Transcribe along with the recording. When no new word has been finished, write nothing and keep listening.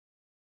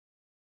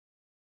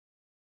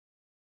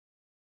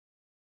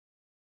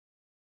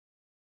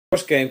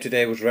First game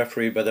today was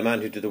refereed by the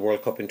man who did the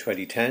World Cup in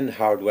 2010,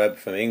 Howard Webb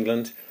from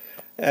England.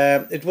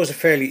 It was a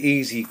fairly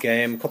easy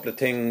game. A couple of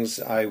things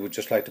I would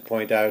just like to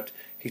point out.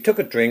 He took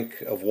a drink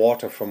of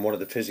water from one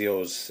of the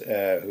physios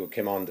who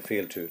came on the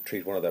field to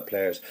treat one of their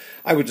players.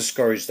 I would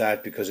discourage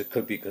that because it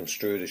could be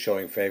construed as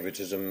showing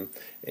favouritism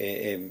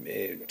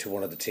to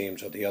one of the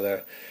teams or the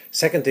other.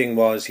 Second thing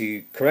was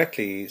he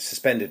correctly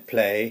suspended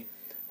play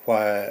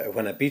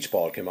when a beach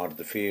ball came out of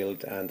the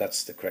field, and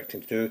that's the correct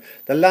thing to do.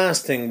 The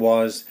last thing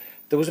was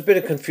there was a bit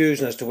of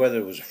confusion as to whether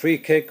it was a free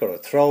kick or a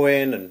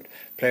throw-in, and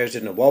players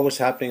didn't know what was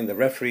happening. The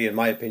referee, in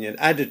my opinion,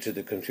 added to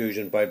the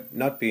confusion by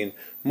not being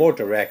more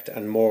direct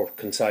and more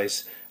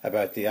concise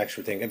about the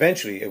actual thing.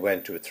 Eventually it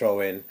went to a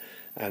throw-in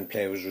and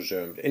play was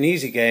resumed. An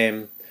easy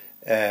game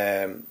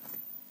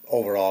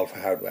overall for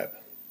Howard Webb.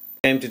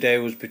 The game today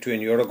was between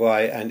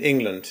Uruguay and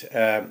England.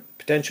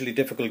 Potentially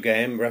difficult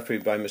game,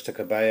 refereed by Mr.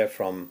 Cabaya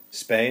from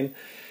Spain.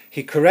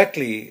 He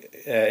correctly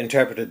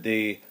interpreted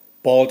the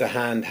ball to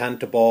hand, hand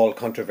to ball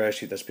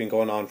controversy that's been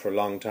going on for a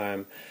long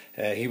time.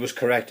 He was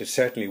correct, it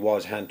certainly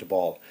was hand to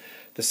ball.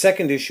 The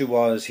second issue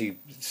was he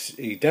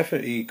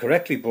definitely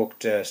correctly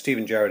booked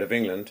Steven Gerrard of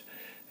England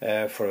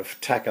for a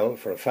tackle,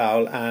 for a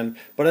foul,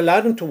 but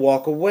allowed him to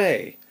walk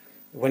away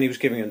when he was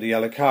giving him the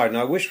yellow card.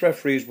 Now I wish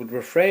referees would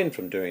refrain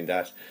from doing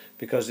that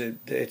because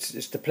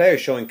it's the player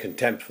showing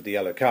contempt for the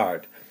yellow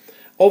card.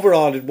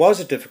 Overall it was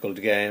a difficult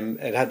game.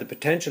 It had the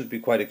potential to be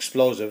quite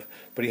explosive,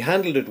 but he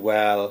handled it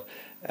well.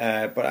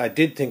 But I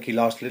did think he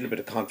lost a little bit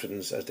of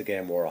confidence as the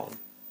game wore on.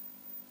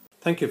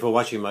 Thank you for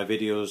watching my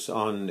videos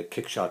on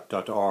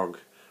kickshot.org.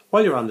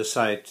 While you're on the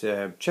site,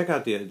 check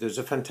out there's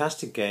a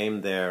fantastic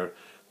game there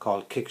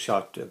called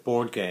Kickshot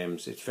Board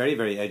Games. It's very,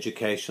 very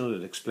educational.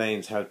 It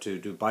explains how to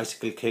do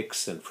bicycle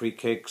kicks and free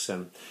kicks,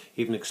 and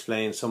even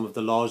explains some of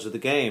the laws of the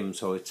game.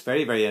 So it's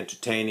very, very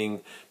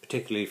entertaining,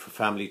 particularly for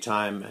family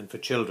time and for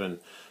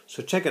children.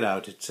 So check it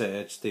out.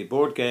 It's the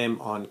board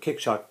game on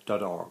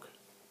kickshot.org.